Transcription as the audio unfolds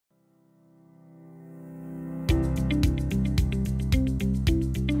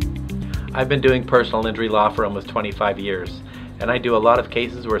I've been doing personal injury law for almost 25 years, and I do a lot of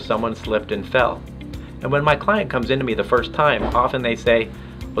cases where someone slipped and fell. And when my client comes into me the first time, often they say,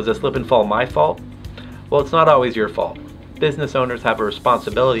 "Was a slip and fall my fault?" Well, it's not always your fault. Business owners have a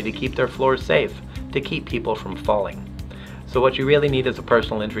responsibility to keep their floors safe, to keep people from falling. So what you really need is a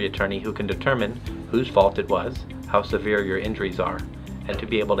personal injury attorney who can determine whose fault it was, how severe your injuries are, and to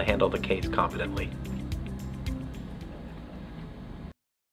be able to handle the case competently.